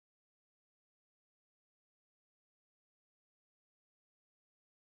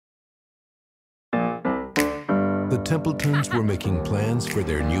The Templetons were making plans for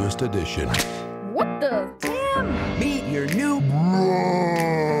their newest addition. What the? Damn! Meet your new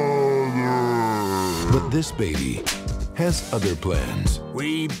But this baby has other plans.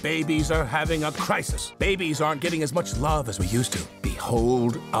 We babies are having a crisis. Babies aren't getting as much love as we used to.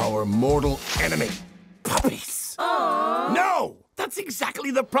 Behold our mortal enemy, puppies. Aww. No! That's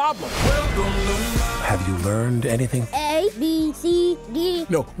exactly the problem. Have you learned anything? A, B, C, D.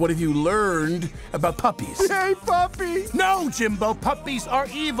 No, what have you learned about puppies? Hey, puppy! No, Jimbo, puppies are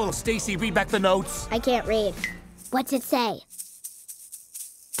evil. Stacy, read back the notes. I can't read. What's it say?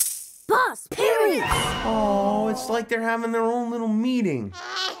 Boss, period! Oh, it's like they're having their own little meeting.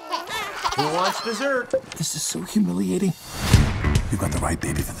 Who wants dessert? This is so humiliating. You got the right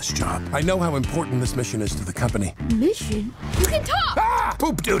baby for this job. I know how important this mission is to the company. Mission? You can talk! Ah!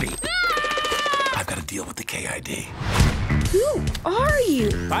 Poop duty! I've got to deal with the KID. Who are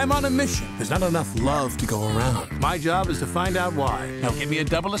you? I'm on a mission. There's not enough love to go around. My job is to find out why. Now give me a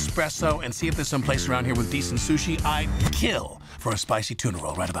double espresso and see if there's some place around here with decent sushi. I'd kill for a spicy tuna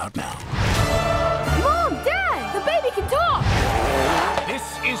roll right about now. Mom, Dad, the baby can talk! This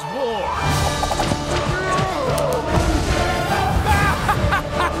is war.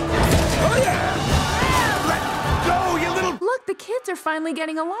 Oh yeah! Let go, you little... Look, the kids are finally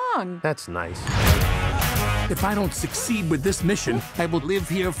getting along. That's nice. If I don't succeed with this mission, I will live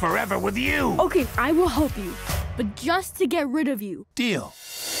here forever with you. Okay, I will help you, but just to get rid of you. Deal.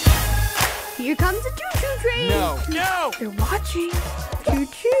 Here comes the choo-choo train. No! They're watching.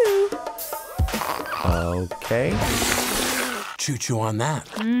 Choo-choo. Okay. Choo-choo on that.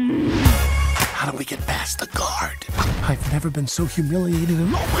 How do we get past the guard? I've never been so humiliated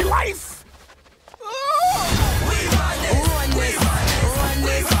in all my life.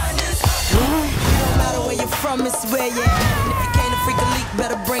 From it's where you at. If you can't freak a leak,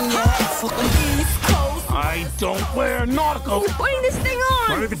 better bring your hat for the East Coast. I don't wear nautical. Putting this thing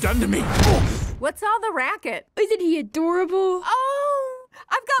on. What have you done to me? What's all the racket? Isn't he adorable? Oh,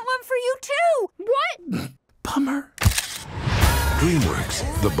 I've got one for you too. What? Bummer. DreamWorks,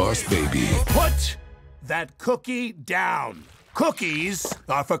 the Boss Baby. Put that cookie down. Cookies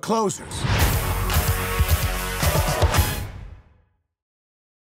are for closers.